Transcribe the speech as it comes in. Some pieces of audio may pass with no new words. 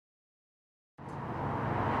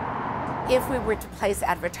If we were to place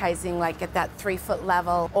advertising like at that 3-foot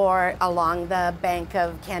level or along the bank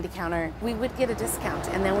of candy counter, we would get a discount,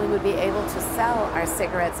 and then we would be able to sell our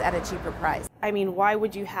cigarettes at a cheaper price. I mean, why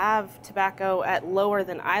would you have tobacco at lower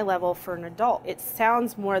than eye level for an adult? It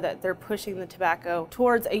sounds more that they're pushing the tobacco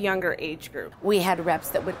towards a younger age group. We had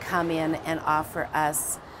reps that would come in and offer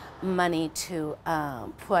us money to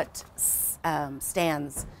put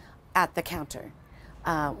stands at the counter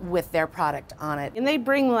with their product on it. And they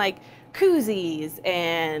bring like koozies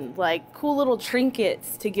and like cool little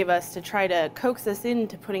trinkets to give us to try to coax us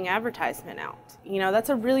into putting advertisement out. You know, that's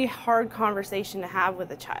a really hard conversation to have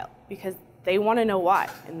with a child because they want to know why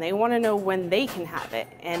and they want to know when they can have it.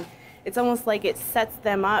 And it's almost like it sets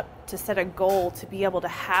them up to set a goal to be able to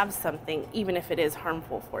have something even if it is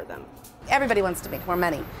harmful for them. Everybody wants to make more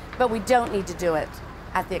money, but we don't need to do it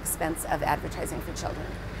at the expense of advertising for children.